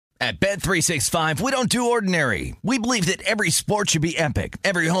At Bet365, we don't do ordinary. We believe that every sport should be epic.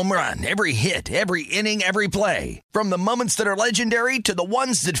 Every home run, every hit, every inning, every play. From the moments that are legendary to the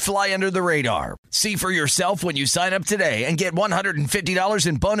ones that fly under the radar. See for yourself when you sign up today and get $150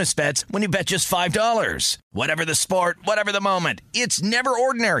 in bonus bets when you bet just $5. Whatever the sport, whatever the moment, it's never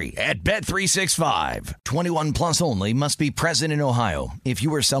ordinary at Bet365. 21 plus only. Must be present in Ohio. If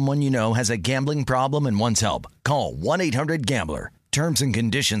you or someone you know has a gambling problem and wants help, call 1-800-GAMBLER. Terms and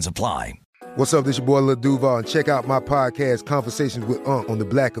conditions apply. What's up, this your boy Lil Duval, and check out my podcast, Conversations with Unc, on the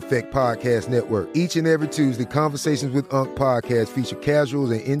Black Effect Podcast Network. Each and every Tuesday, Conversations with Unc podcast feature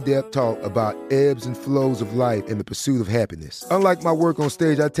casual and in-depth talk about ebbs and flows of life and the pursuit of happiness. Unlike my work on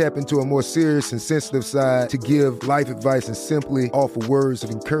stage, I tap into a more serious and sensitive side to give life advice and simply offer words of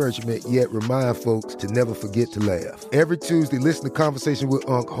encouragement, yet remind folks to never forget to laugh. Every Tuesday, listen to Conversations with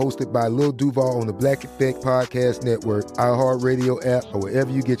Unc, hosted by Lil Duval on the Black Effect Podcast Network, iHeartRadio app, or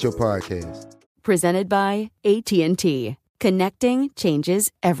wherever you get your podcasts. Presented by AT&T. Connecting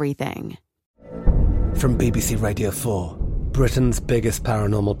changes everything. From BBC Radio 4, Britain's biggest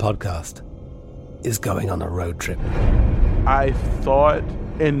paranormal podcast is going on a road trip. I thought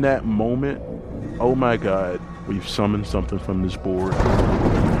in that moment, oh my God, we've summoned something from this board.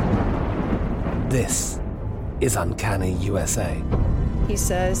 This is Uncanny USA. He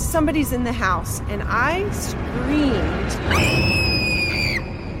says, somebody's in the house, and I screamed.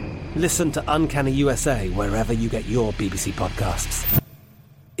 Listen to Uncanny USA wherever you get your BBC podcasts,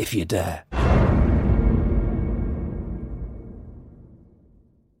 if you dare.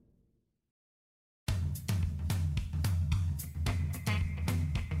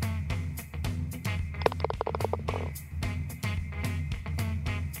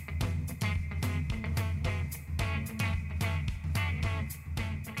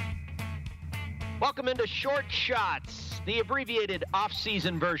 Welcome into Short Shots, the abbreviated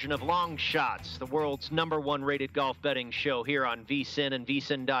off-season version of Long Shots, the world's #1 rated golf betting show here on VSiN and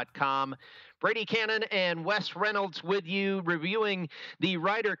VSiN.com. Brady Cannon and Wes Reynolds with you, reviewing the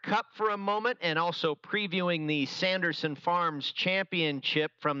Ryder Cup for a moment and also previewing the Sanderson Farms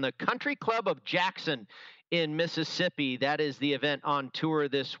Championship from the Country Club of Jackson in Mississippi. That is the event on tour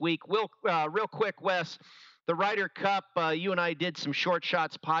this week. Real quick, Wes, the Ryder Cup, you and I did some Short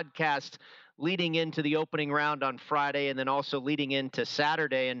Shots podcast leading into the opening round on Friday and then also leading into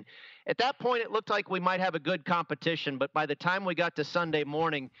Saturday. And at that point, it looked like we might have a good competition. But by the time we got to Sunday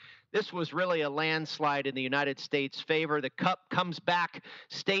morning, this was really a landslide in the United States' favor. The Cup comes back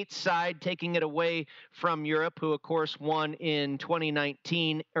stateside, taking it away from Europe, who, of course, won in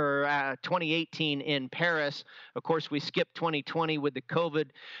 2019 or 2018 in Paris. Of course, we skipped 2020 with the COVID.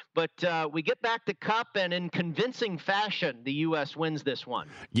 But we get back the Cup, and in convincing fashion, the U.S. wins this one.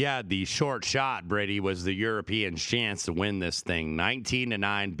 Yeah, the short shot, Brady, was the Europeans' chance to win this thing.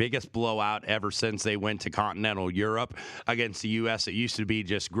 19-9, biggest blowout ever since they went to continental Europe against the U.S. It used to be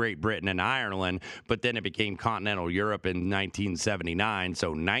just Great Britain and Ireland, but then it became continental Europe in 1979.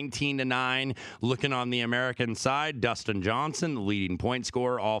 So 19-9. Looking on the American side, Dustin Johnson, the leading point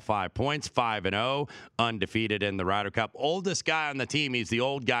scorer, all 5 points, 5-0, undefeated in the Ryder Cup. Oldest guy on the team. He's the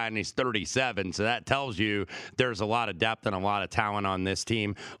old guy, and he's 37. So that tells you there's a lot of depth and a lot of talent on this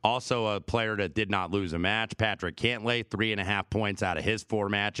team. Also, a player that did not lose a match, Patrick Cantlay, 3.5 points out of his 4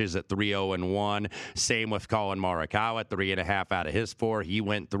 matches at 3-0-1. Same with Colin Morikawa, 3.5 out of his 4. He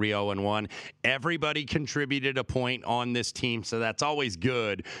went 3-0-1. Everybody contributed a point on this team, so that's always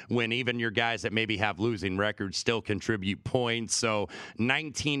good when even your guys that maybe have losing records still contribute points. So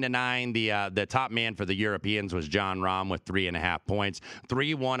 19-9, the top man for the Europeans was Jon Rahm with 3.5 points,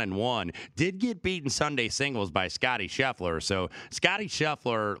 3-1-1. Did get beaten Sunday singles by Scotty Scheffler. So Scotty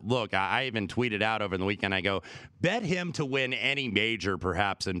Scheffler, look, I even tweeted out over the weekend, I go, bet him to win any major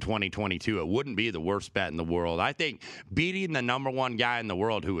perhaps in 2022. It wouldn't be the worst bet in the world. I think beating the #1 guy in the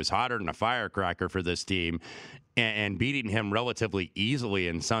world who was hotter than a firecracker for this team and beating him relatively easily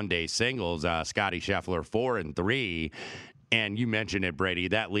in Sunday singles, Scotty Scheffler 4-3. And you mentioned it, Brady,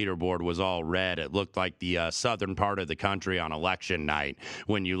 that leaderboard was all red. It looked like the southern part of the country on election night.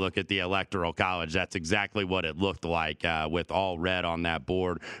 When you look at the Electoral College, that's exactly what it looked like with all red on that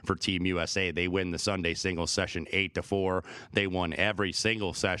board for Team USA. They win the Sunday singles session 8-4. They won every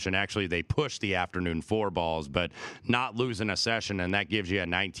single session. Actually, they pushed the afternoon 4 balls, but not losing a session, and that gives you a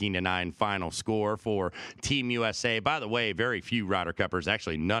 19-9 final score for Team USA. By the way, very few Ryder Cuppers,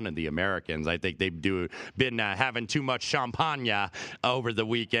 actually none of the Americans. I think they've been having too much champagne Albania over the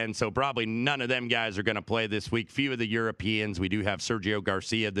weekend, so probably none of them guys are going to play this week. Few of the Europeans. We do have Sergio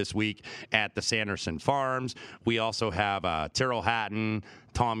Garcia this week at the Sanderson Farms. We also have Tyrrell Hatton,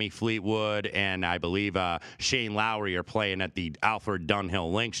 Tommy Fleetwood, and I believe Shane Lowry are playing at the Alfred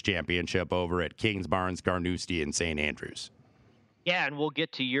Dunhill Links Championship over at Kingsbarns, Carnoustie, and St. Andrews. Yeah, and we'll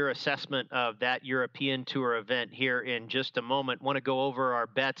get to your assessment of that European Tour event here in just a moment. Want to go over our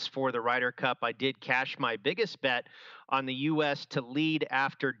bets for the Ryder Cup. I did cash my biggest bet on the U.S. to lead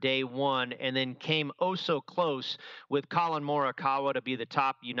after day one, and then came oh so close with Colin Morikawa to be the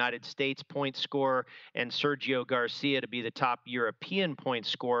top United States point scorer and Sergio Garcia to be the top European point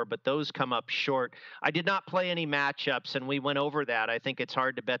scorer, but those come up short. I did not play any matchups, and we went over that. I think it's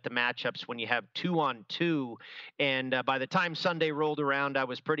hard to bet the matchups when you have 2-on-2, and by the time Sunday rolled around, I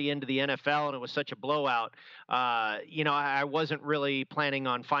was pretty into the NFL, and it was such a blowout. I wasn't really planning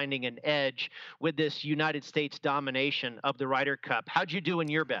on finding an edge with this United States domination of the Ryder Cup. How'd you do in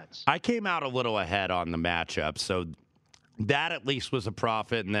your bets? I came out a little ahead on the matchup, so that at least was a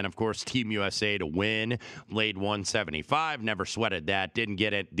profit. And then, of course, Team USA to win, laid 175. Never sweated that. Didn't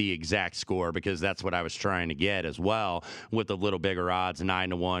get it the exact score because that's what I was trying to get as well with a little bigger odds,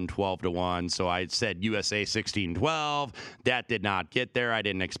 9-1, 12-1. So I said USA 16-12. That did not get there. I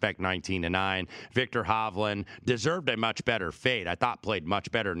didn't expect 19-9. Victor Hovland deserved a much better fate. I thought played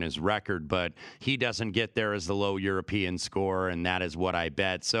much better in his record, but he doesn't get there as the low European score, and that is what I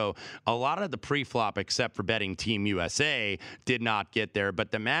bet. So a lot of the pre-flop, except for betting Team USA, did not get there,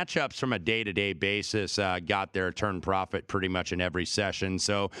 but the matchups from a day-to-day basis got their turn profit pretty much in every session.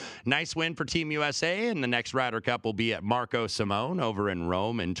 So nice win for Team USA, and the next Ryder Cup will be at Marco Simone over in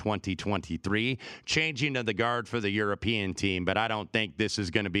Rome in 2023, changing to the guard for the European team. But I don't think this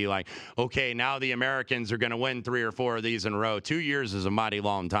is going to be like, okay, now the Americans are going to win 3 or 4 of these in a row. 2 years is a mighty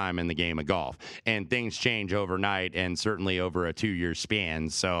long time in the game of golf, and things change overnight and certainly over a 2-year span.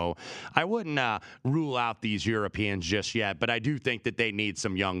 So I wouldn't rule out these Europeans just yet, but I do think that they need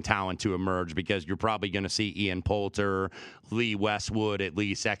some young talent to emerge, because you're probably going to see Ian Poulter, Lee Westwood at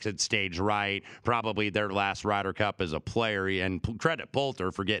least exit stage right. Probably their last Ryder Cup as a player, and credit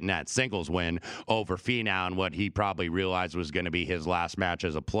Poulter for getting that singles win over Finau and what he probably realized was going to be his last match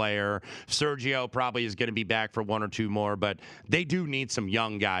as a player. Sergio probably is going to be back for 1 or 2 more, but they do need some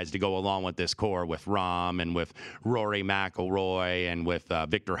young guys to go along with this core with Rahm and with Rory McIlroy and with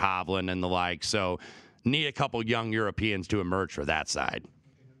Victor Hovland and the like. So need a couple young Europeans to emerge for that side.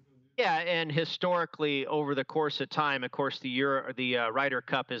 Yeah, and historically, over the course of time, of course, the Ryder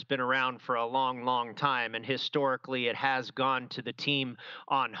Cup has been around for a long, long time, and historically, it has gone to the team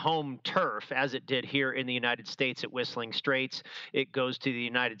on home turf, as it did here in the United States at Whistling Straits. It goes to the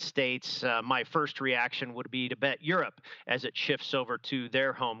United States. My first reaction would be to bet Europe as it shifts over to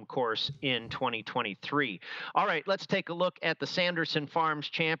their home course in 2023. All right, let's take a look at the Sanderson Farms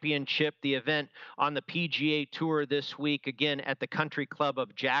Championship, the event on the PGA Tour this week, again at the Country Club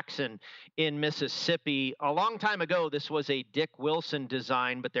of Jackson in Mississippi. A long time ago, this was a Dick Wilson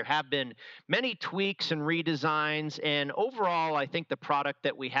design, but there have been many tweaks and redesigns, and overall, I think the product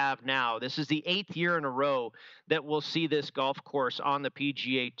that we have now, this is the 8th year in a row that we'll see this golf course on the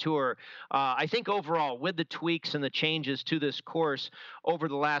PGA Tour. I think overall, with the tweaks and the changes to this course over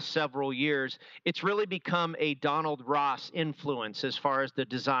the last several years, it's really become a Donald Ross influence as far as the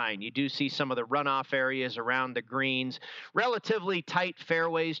design. You do see some of the runoff areas around the greens, relatively tight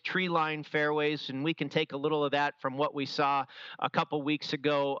fairways, tree-lined fairways, and we can take a little of that from what we saw a couple weeks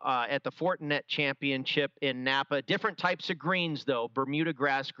ago at the Fortinet Championship in Napa. Different types of greens, though, Bermuda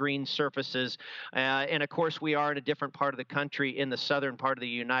grass green surfaces, and of course we are in a different part of the country in the southern part of the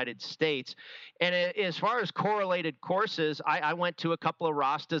United States. And as far as correlated courses, I went to a couple of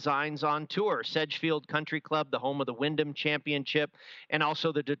Ross designs on tour. Sedgefield Country Club, the home of the Wyndham Championship, and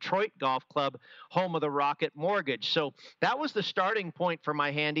also the Detroit Golf Club, home of the Rocket Mortgage. So that was the starting point for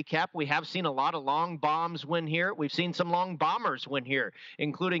my handicap. We have seen a lot of long bombs win here. We've seen some long bombers win here,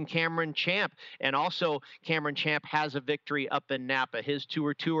 including Cameron Champ. And also Cameron Champ has a victory up in Napa. His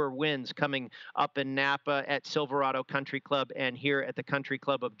tour wins coming up in Napa at Silverado Country Club and here at the Country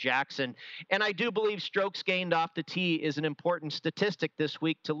Club of Jackson. And I do believe strokes gained off the tee is an important statistic this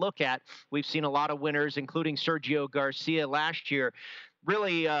week to look at. We've seen a lot of winners, including Sergio Garcia last year.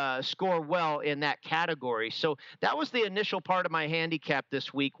 really score well in that category. So that was the initial part of my handicap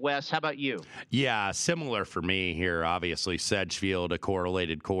this week. Wes, how about you? Yeah, similar for me here. Obviously, Sedgefield, a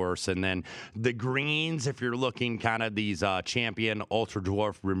correlated course. And then the greens, if you're looking kind of these champion ultra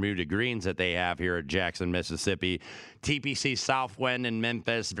dwarf Bermuda greens that they have here at Jackson, Mississippi. TPC Southwind in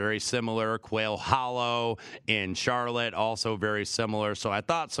Memphis, very similar. Quail Hollow in Charlotte, also very similar. So I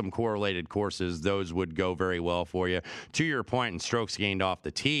thought some correlated courses, those would go very well for you. To your point, in strokes gained off the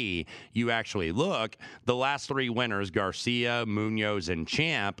tee, you actually look, the last three winners, Garcia, Munoz, and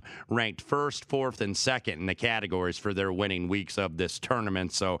Champ, ranked first, fourth, and second in the categories for their winning weeks of this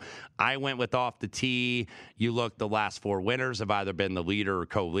tournament. So I went with off the tee. You look, the last four winners have either been the leader or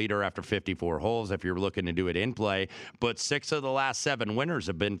co-leader after 54 holes if you're looking to do it in play. But 6 of the last 7 winners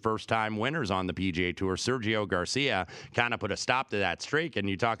have been first-time winners on the PGA Tour. Sergio Garcia kind of put a stop to that streak. And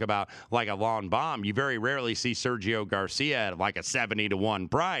you talk about like a long bomb, you very rarely see Sergio Garcia at like a 70-1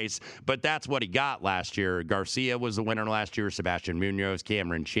 price, but that's what he got last year. Garcia was the winner last year, Sebastian Munoz,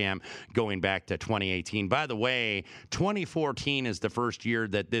 Cameron Champ, going back to 2018. By the way, 2014 is the first year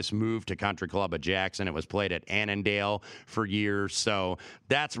that this moved to Country Club of Jackson. It was played at Annandale for years, so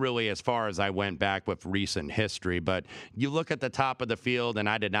that's really as far as I went back with recent history. But you look at the top of the field, and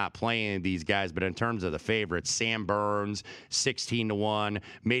I did not play any of these guys, but in terms of the favorites, Sam Burns, 16-1,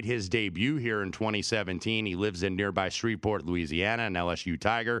 made his debut here in 2017. He lives in nearby Shreveport, Louisiana, an LSU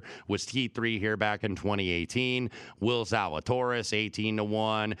Tiger, was T3 here back in 2018. Will Zalatoris,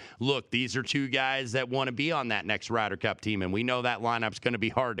 18-1. Look, these are two guys that want to be on that next Ryder Cup team, and we know that lineup's going to be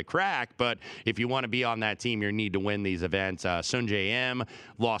hard to crack, but if you want to be on that team, you need to win these events. Sungjae M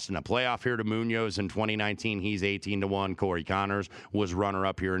lost in a playoff here to Munoz in 2019. He's 18-1. Corey Connors was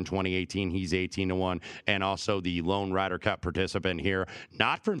runner-up here in 2018. He's 18-1. And also the lone Ryder Cup participant here,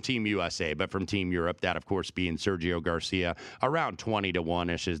 not from Team USA, but from Team Europe, that, of course, being Sergio Garcia, around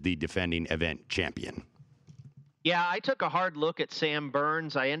 20-1-ish as the defending event champion. Yeah, I took a hard look at Sam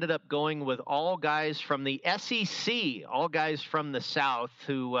Burns. I ended up going with all guys from the SEC, all guys from the South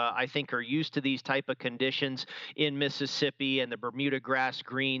who I think are used to these type of conditions in Mississippi, and the Bermuda grass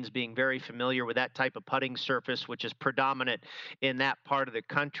greens, being very familiar with that type of putting surface, which is predominant in that part of the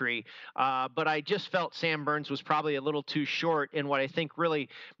country. But I just felt Sam Burns was probably a little too short in what I think really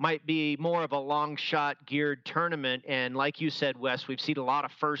might be more of a long shot geared tournament. And like you said, Wes, we've seen a lot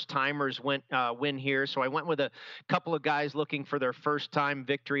of first timers win here. So I went with a couple of guys looking for their first time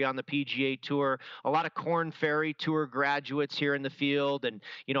victory on the PGA Tour, a lot of Korn Ferry Tour graduates here in the field. And,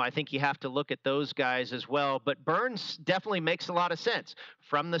 you know, I think you have to look at those guys as well. But Burns definitely makes a lot of sense.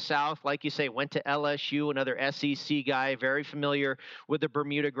 From the South, like you say, went to LSU, another SEC guy, very familiar with the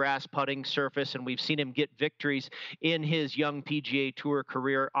Bermuda grass putting surface. And we've seen him get victories in his young PGA Tour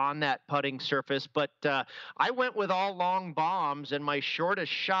career on that putting surface. But I went with all long bombs, and my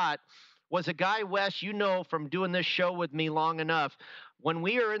shortest shot was a guy, Wes, you know from doing this show with me long enough. When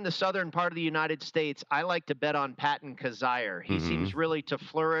we are in the southern part of the United States, I like to bet on Patton Kizzire. He seems really to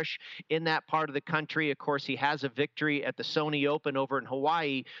flourish in that part of the country. Of course, he has a victory at the Sony Open over in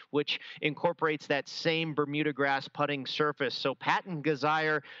Hawaii, which incorporates that same Bermuda grass putting surface. So Patton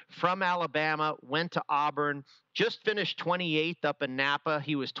Kizzire from Alabama, went to Auburn, just finished 28th up in Napa.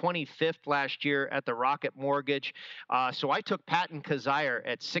 He was 25th last year at the Rocket Mortgage. So I took Patton Kizzire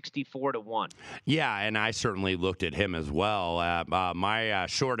at 64-1. Yeah, and I certainly looked at him as well. My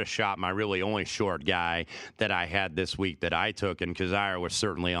shortest shot, my really only short guy that I had this week that I took, and Kizzire was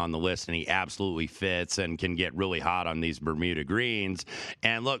certainly on the list, and he absolutely fits and can get really hot on these Bermuda greens.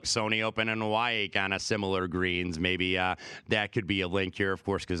 And look, Sony Open in Hawaii, kind of similar greens. Maybe that could be a link here. Of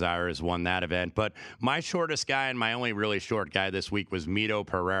course, Kizzire has won that event. But my shortest guy and my only really short guy this week was Mito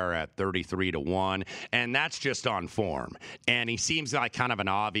Pereira at 33-1, and that's just on form. And he seems like kind of an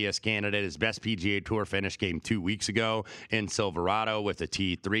obvious candidate. His best PGA Tour finish came 2 weeks ago in Silverado with a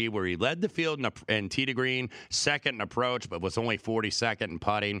T3, where he led the field in tee to green, second in approach, but was only 42nd in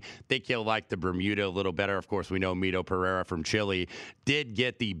putting. I think he'll like the Bermuda a little better. Of course, we know Mito Pereira from Chile did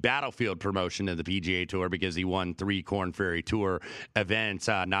get the Battlefield promotion to the PGA Tour because he won 3 Korn Ferry Tour events,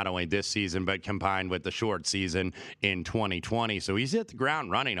 not only this season, but combined with the short season in 2020. So he's hit the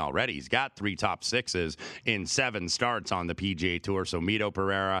ground running already. He's got 3 top 6s in 7 starts on the PGA Tour. So Mito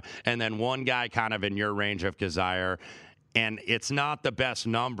Pereira, and then one guy kind of in your range of Kizzire. And it's not the best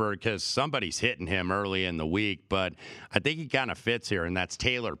number because somebody's hitting him early in the week, but I think he kind of fits here, and that's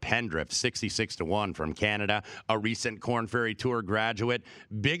Taylor Pendrith, 66-1 from Canada, a recent Korn Ferry Tour graduate.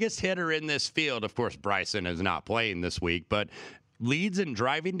 Biggest hitter in this field. Of course, Bryson is not playing this week, but leads in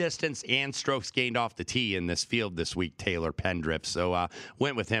driving distance and strokes gained off the tee in this field this week, Taylor Pendrith. So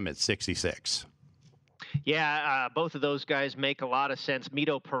went with him at 66. Yeah, both of those guys make a lot of sense.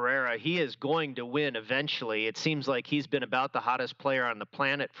 Mito Pereira, he is going to win eventually. It seems like he's been about the hottest player on the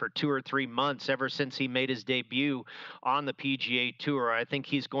planet for 2 or 3 months ever since he made his debut on the PGA Tour. I think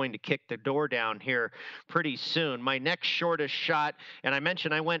he's going to kick the door down here pretty soon. My next shortest shot, and I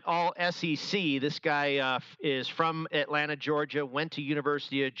mentioned I went all SEC. This guy is from Atlanta, Georgia, went to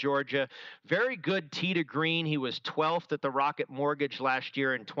University of Georgia. Very good tee to green. He was 12th at the Rocket Mortgage last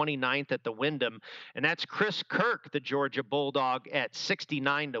year and 29th at the Wyndham. And that's Chris Kirk, the Georgia Bulldog, at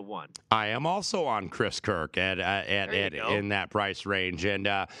 69-1. I am also on Chris Kirk at in that price range. And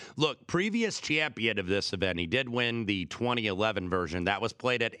look, previous champion of this event, he did win the 2011 version. That was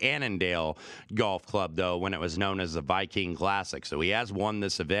played at Annandale Golf Club, though, when it was known as the Viking Classic. So he has won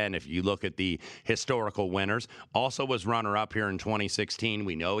this event. If you look at the historical winners, also was runner-up here in 2016.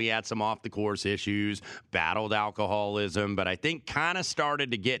 We know he had some off-the-course issues, battled alcoholism, but I think kind of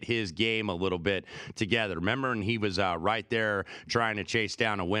started to get his game a little bit together. Remember, and he was right there trying to chase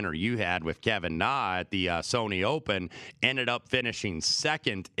down a winner you had with Kevin Na at the Sony Open, ended up finishing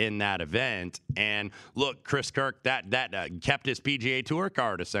second in that event. And look, Chris Kirk, that kept his PGA Tour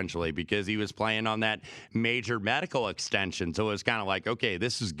card essentially because he was playing on that major medical extension. So it was kind of like, okay,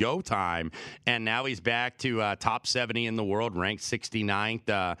 this is go time. And now he's back to top 70 in the world, ranked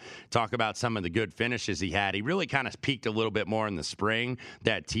 69th. Talk about some of the good finishes he had. He really kind of peaked a little bit more in the spring,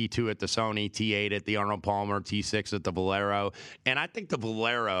 that T2 at the Sony, T8 at the Arnold Palmer, T6 at the Valero. And I think the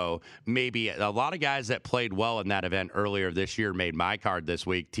Valero, maybe a lot of guys that played well in that event earlier this year made my card this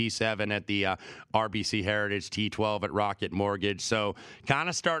week. T7 at the RBC Heritage, T12 at Rocket Mortgage. So kind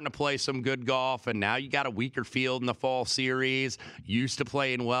of starting to play some good golf. And now you got a weaker field in the fall series. Used to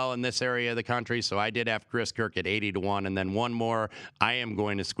playing well in this area of the country. So I did have Chris Kirk at 80-1. And then one more I am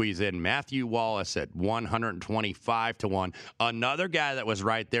going to squeeze in, Matthew Wallace at 125-1. Another guy that was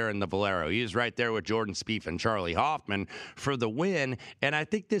right there in the Valero. He was right there with Jordan Spieth and Charlie Hoffman for the win. And I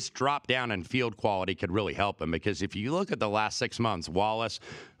think this drop down in field quality could really help him because if you look at the last 6 months, Wallace,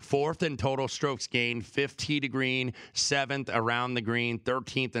 4th in total strokes gained, 5th tee to green, 7th around the green,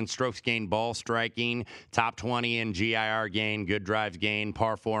 13th in strokes gained ball striking, top 20 in GIR gain, good drives gain,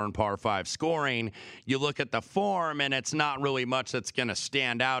 par 4 and par 5 scoring. You look at the form, and it's not really much that's going to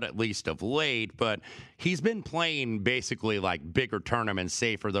stand out, at least of late, but he's been playing basically like bigger tournaments,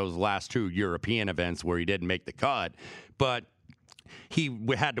 save for those last 2 European events where he didn't make the cut. But he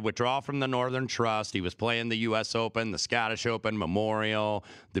had to withdraw from the Northern Trust. He was playing the U.S. Open, the Scottish Open, Memorial,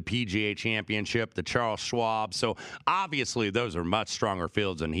 the PGA Championship, the Charles Schwab. So obviously those are much stronger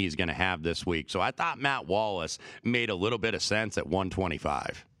fields than he's going to have this week. So I thought Matt Wallace made a little bit of sense at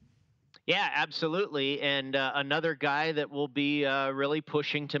 125. Yeah, absolutely. And another guy that will be really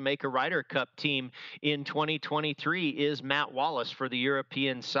pushing to make a Ryder Cup team in 2023 is Matt Wallace for the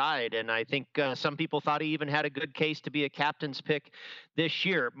European side. And I think some people thought he even had a good case to be a captain's pick this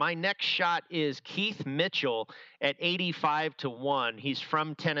year. My next shot is Keith Mitchell at 85-1. He's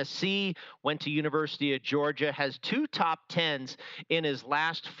from Tennessee, went to University of Georgia, has 2 top 10s in his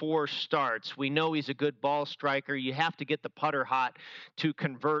last 4 starts. We know he's a good ball striker. You have to get the putter hot to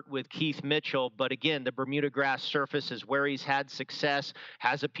convert with Keith Mitchell. But again, the Bermuda grass surface is where he's had success,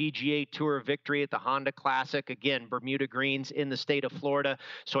 has a PGA Tour victory at the Honda Classic. Again, Bermuda greens in the state of Florida.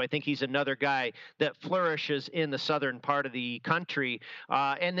 So I think he's another guy that flourishes in the southern part of the country.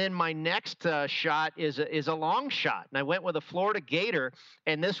 And then my next shot is a long shot. And I went with a Florida Gator,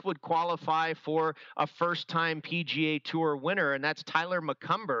 and this would qualify for a first-time PGA Tour winner, and that's Tyler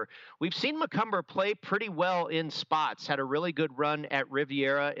McCumber. We've seen McCumber play pretty well in spots, had a really good run at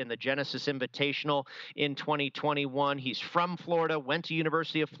Riviera in the Genesis Invitational in 2021. He's from Florida, went to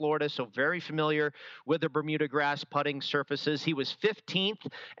University of Florida, so very familiar with the Bermuda grass putting surfaces. He was 15th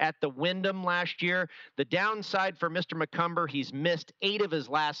at the Wyndham last year. The downside for Mr. McCumber, he's missed 8 of his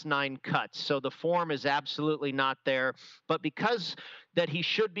last 9 cuts, so the form is absolutely not there. But because that he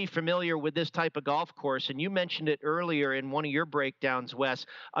should be familiar with this type of golf course, and you mentioned it earlier in one of your breakdowns, Wes,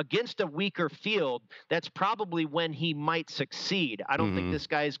 against a weaker field, that's probably when he might succeed. I don't think this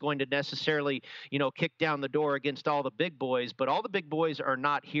guy is going to necessarily, kick down the door against all the big boys, but all the big boys are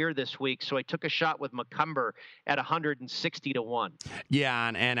not here this week, so I took a shot with McCumber at 160-1.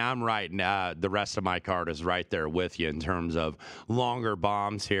 Yeah, and I'm right. The rest of my card is right there with you in terms of longer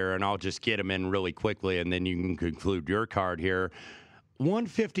bombs here, and I'll just get them in really quickly, and then you can conclude your card here.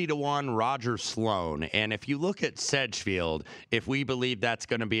 150-1 Roger Sloan. And if you look at Sedgefield, if we believe that's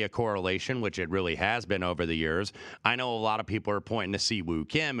going to be a correlation, which it really has been over the years, I know a lot of people are pointing to Siwoo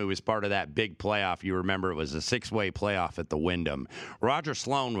Kim, who was part of that big playoff. You remember it was a 6-way playoff at the Wyndham. Roger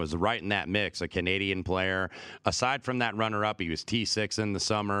Sloan was right in that mix, a Canadian player. Aside from that runner-up, he was T6 in the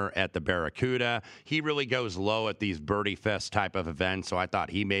summer at the Barracuda. He really goes low at these Birdie Fest type of events, so I thought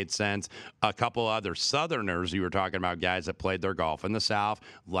he made sense. A couple other Southerners, you were talking about guys that played their golf in the South,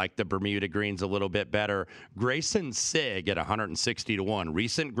 like the Bermuda greens a little bit better. Grayson Sigg at 160-1,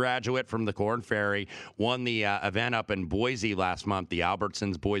 recent graduate from the Korn Ferry, won the event up in Boise last month, the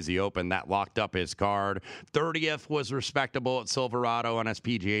Albertsons Boise Open. That locked up his card. 30th was respectable at Silverado on his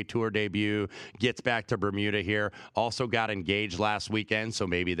PGA Tour debut. Gets back to Bermuda here. Also got engaged last weekend, so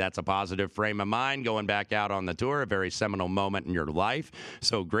maybe that's a positive frame of mind going back out on the tour, a very seminal moment in your life.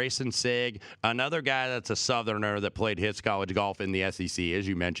 So Grayson Sigg, another guy that's a Southerner that played his college golf in the SEC, as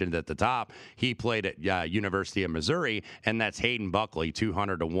you mentioned at the top. He played at University of Missouri, and that's Hayden Buckley,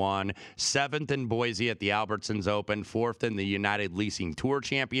 200-1. 7th in Boise at the Albertsons Open, 4th in the United Leasing Tour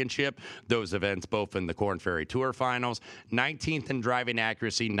Championship. Those events both in the Korn Ferry Tour Finals. 19th in driving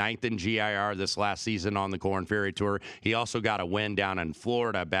accuracy, 9th in GIR this last season on the Korn Ferry Tour. He also got a win down in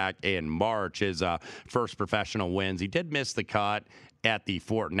Florida back in March, his first professional wins. He did miss the cut at the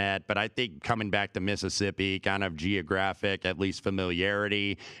Fortinet, but I think coming back to Mississippi, kind of geographic, at least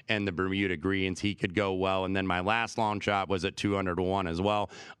familiarity, and the Bermuda greens, he could go well. And then my last long shot was at 200-1 as well.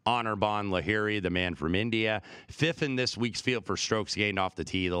 Anirban Lahiri, the man from India, 5th in this week's field for strokes gained off the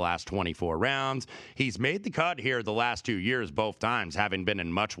tee the last 24 rounds. He's made the cut here the last 2 years, both times, having been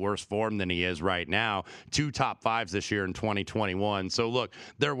in much worse form than he is right now. 2 top 5s this year in 2021. So look,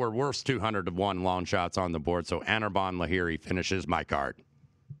 there were worse 200-1 long shots on the board. So Anirban Lahiri finishes my card.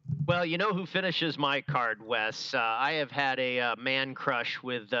 Well, you know who finishes my card, Wes? I have had a man crush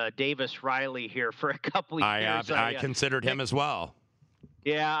with Davis Riley here for a couple of years. I considered him as well.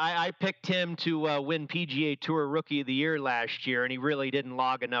 Yeah, I picked him to win PGA Tour Rookie of the Year last year, and he really didn't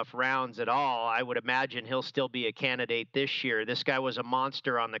log enough rounds at all. I would imagine he'll still be a candidate this year. This guy was a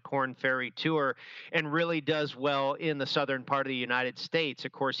monster on the Korn Ferry Tour and really does well in the southern part of the United States.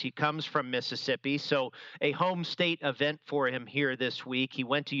 Of course, he comes from Mississippi, so a home state event for him here this week. He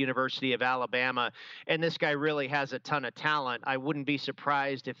went to University of Alabama, and this guy really has a ton of talent. I wouldn't be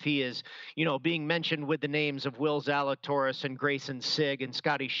surprised if he is, being mentioned with the names of Will Zalatoris and Grayson Sigg and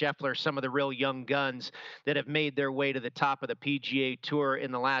Scotty Scheffler, some of the real young guns that have made their way to the top of the PGA Tour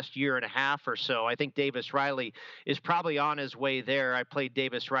in the last year and a half or so. I think Davis Riley is probably on his way there. I played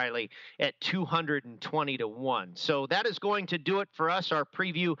Davis Riley at 220-1. So that is going to do it for us, our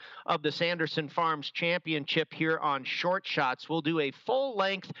preview of the Sanderson Farms Championship here on Short Shots. We'll do a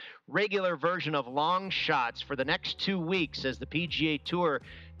full-length regular version of Long Shots for the next 2 weeks as the PGA Tour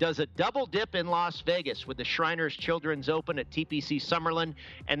does a double dip in Las Vegas with the Shriners Children's Open at TPC Summerlin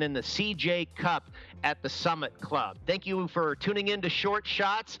and then the CJ Cup at the Summit Club. Thank you for tuning in to Short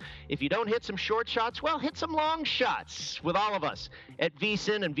Shots. If you don't hit some short shots, well, hit some long shots with all of us at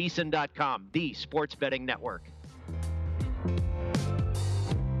VSiN and VSiN.com, the sports betting network.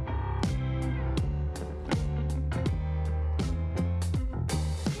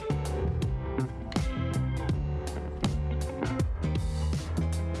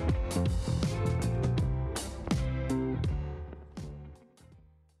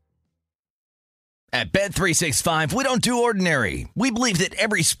 At Bet365, we don't do ordinary. We believe that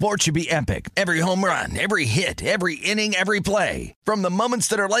every sport should be epic. Every home run, every hit, every inning, every play. From the moments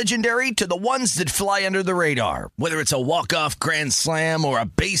that are legendary to the ones that fly under the radar. Whether it's a walk-off grand slam or a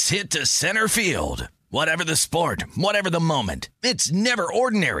base hit to center field. Whatever the sport, whatever the moment. It's never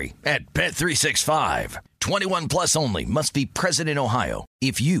ordinary at Bet365. 21 plus only. Must be present in Ohio.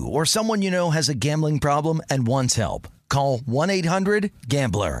 If you or someone you know has a gambling problem and wants help, call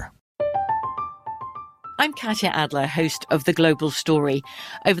 1-800-GAMBLER. I'm Katya Adler, host of The Global Story.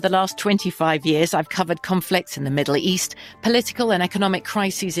 Over the last 25 years, I've covered conflicts in the Middle East, political and economic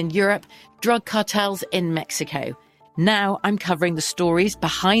crises in Europe, drug cartels in Mexico. Now I'm covering the stories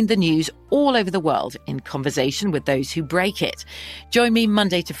behind the news all over the world in conversation with those who break it. Join me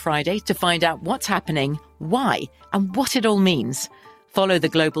Monday to Friday to find out what's happening, why, and what it all means. Follow The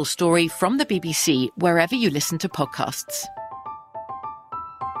Global Story from the BBC wherever you listen to podcasts.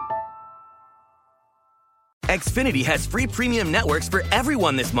 Xfinity has free premium networks for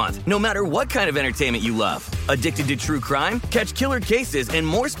everyone this month, no matter what kind of entertainment you love. Addicted to true crime? Catch killer cases and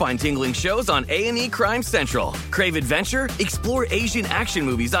more spine-tingling shows on A&E Crime Central. Crave adventure? Explore Asian action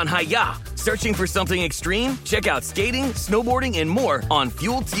movies on Hi-YAH. Searching for something extreme? Check out skating, snowboarding, and more on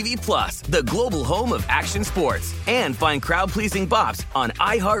Fuel TV Plus, the global home of action sports. And find crowd-pleasing bops on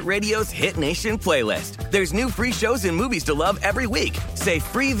iHeartRadio's Hit Nation playlist. There's new free shows and movies to love every week. Say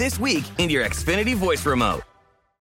free this week in your Xfinity voice remote.